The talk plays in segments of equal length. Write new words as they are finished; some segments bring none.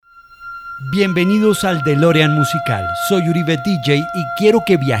Bienvenidos al DeLorean Musical. Soy Uribe DJ y quiero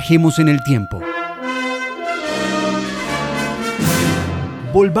que viajemos en el tiempo.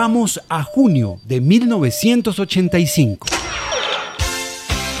 Volvamos a junio de 1985.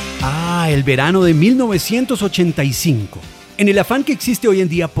 El verano de 1985. En el afán que existe hoy en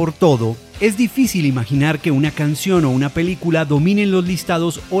día por todo, es difícil imaginar que una canción o una película dominen los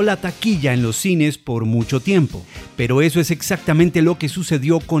listados o la taquilla en los cines por mucho tiempo. Pero eso es exactamente lo que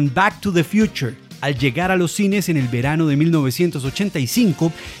sucedió con Back to the Future, al llegar a los cines en el verano de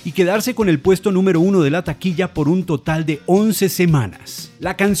 1985 y quedarse con el puesto número 1 de la taquilla por un total de 11 semanas.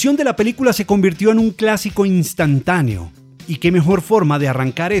 La canción de la película se convirtió en un clásico instantáneo. Y qué mejor forma de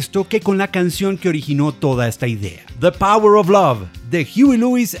arrancar esto que con la canción que originó toda esta idea. The Power of Love, de Huey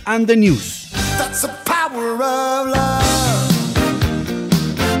Lewis and the News. That's the power of love.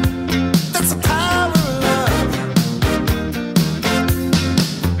 That's the power of love.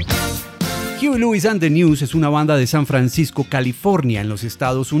 Huey Lewis and the News es una banda de San Francisco, California, en los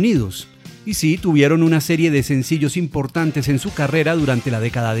Estados Unidos. Y sí, tuvieron una serie de sencillos importantes en su carrera durante la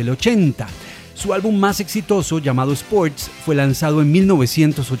década del 80. Su álbum más exitoso, llamado Sports, fue lanzado en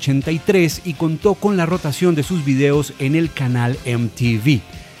 1983 y contó con la rotación de sus videos en el canal MTV.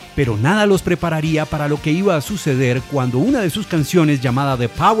 Pero nada los prepararía para lo que iba a suceder cuando una de sus canciones, llamada The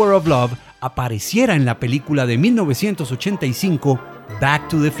Power of Love, apareciera en la película de 1985, Back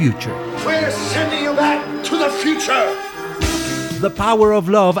to the Future. We're sending you back to the future. The Power of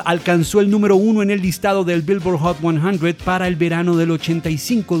Love alcanzó el número 1 en el listado del Billboard Hot 100 para el verano del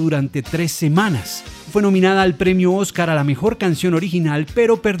 85 durante 3 semanas. Fue nominada al premio Oscar a la mejor canción original,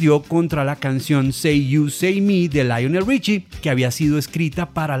 pero perdió contra la canción Say You, Say Me de Lionel Richie, que había sido escrita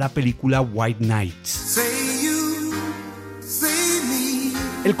para la película White Nights.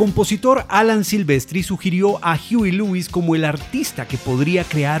 El compositor Alan Silvestri sugirió a Huey Lewis como el artista que podría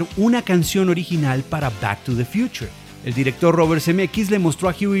crear una canción original para Back to the Future. El director Robert Zemeckis le mostró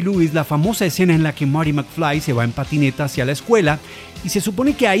a Huey Lewis la famosa escena en la que Marty McFly se va en patineta hacia la escuela y se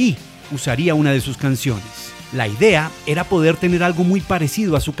supone que ahí usaría una de sus canciones. La idea era poder tener algo muy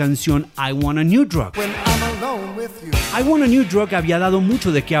parecido a su canción I Want a New Drug. I Want a New Drug había dado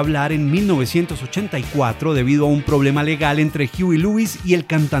mucho de qué hablar en 1984 debido a un problema legal entre Huey Lewis y el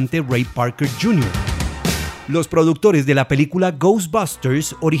cantante Ray Parker Jr. Los productores de la película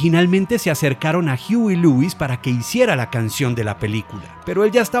Ghostbusters originalmente se acercaron a Huey Lewis para que hiciera la canción de la película, pero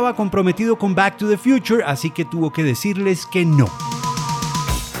él ya estaba comprometido con Back to the Future, así que tuvo que decirles que no.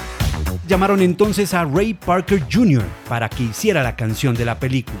 Llamaron entonces a Ray Parker Jr. para que hiciera la canción de la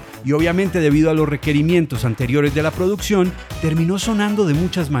película, y obviamente debido a los requerimientos anteriores de la producción, terminó sonando de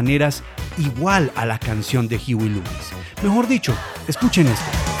muchas maneras igual a la canción de Huey Lewis. Mejor dicho, escuchen esto.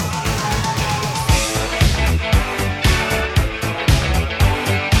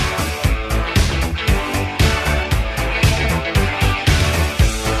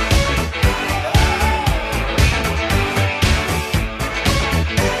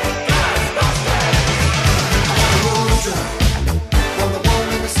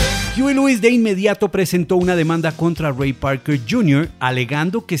 Huey Lewis de inmediato presentó una demanda contra Ray Parker Jr.,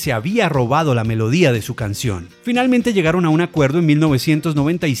 alegando que se había robado la melodía de su canción. Finalmente llegaron a un acuerdo en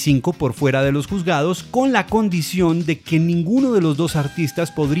 1995 por fuera de los juzgados, con la condición de que ninguno de los dos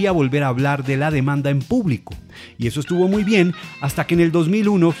artistas podría volver a hablar de la demanda en público. Y eso estuvo muy bien, hasta que en el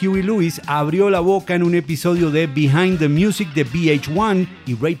 2001 Huey Lewis abrió la boca en un episodio de Behind the Music de VH1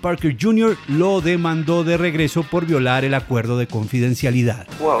 y Ray Parker Jr. lo demandó de regreso por violar el acuerdo de confidencialidad.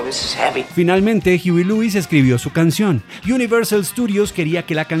 Whoa, this is heavy. Finalmente, Huey Lewis escribió su canción. Universal Studios quería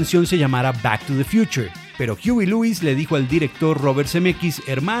que la canción se llamara Back to the Future, pero Huey Lewis le dijo al director Robert Zemeckis: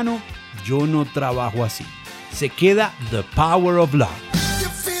 hermano, yo no trabajo así. Se queda The Power of Love.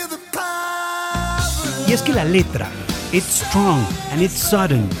 Y es que la letra, it's strong and it's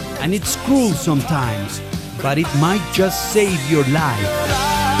sudden and it's cruel sometimes, but it might just save your life.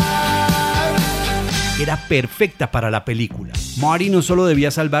 Era perfecta para la película. Marty no solo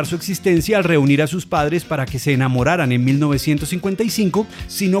debía salvar su existencia al reunir a sus padres para que se enamoraran en 1955,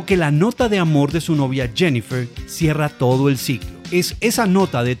 sino que la nota de amor de su novia Jennifer cierra todo el ciclo. Es esa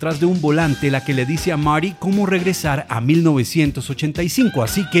nota detrás de un volante la que le dice a Marty cómo regresar a 1985,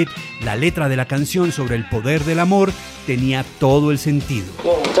 así que la letra de la canción sobre el poder del amor tenía todo el sentido.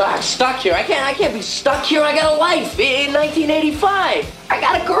 Whoa, Doc, stuck here. I can't be stuck here. I got a life. In 1985, I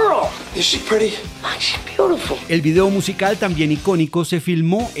got a girl. Is she pretty? Oh, she's beautiful. El video musical, también icónico, se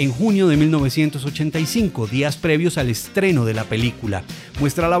filmó en junio de 1985, días previos al estreno de la película.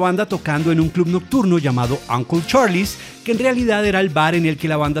 Muestra a la banda tocando en un club nocturno llamado Uncle Charlie's, que en realidad era el bar en el que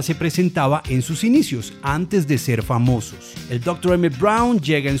la banda se presentaba en sus inicios, antes de ser famosos. El Dr. Emmett Brown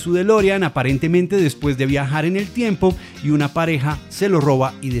llega en su DeLorean aparentemente después de viajar en el tiempo y una pareja se lo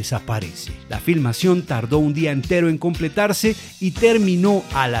roba y desaparece. La filmación tardó un día entero en completarse y terminó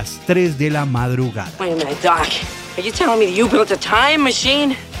a las 3 de la madrugada. Wait a minute, Doc. Are you telling me that you built a time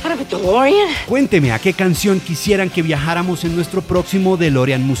machine out of a DeLorean? Cuénteme a qué canción quisieran que viajáramos en nuestro próximo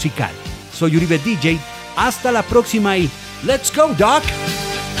DeLorean musical. Soy Uribe DJ. Hasta la próxima y ¡Let's go, Doc!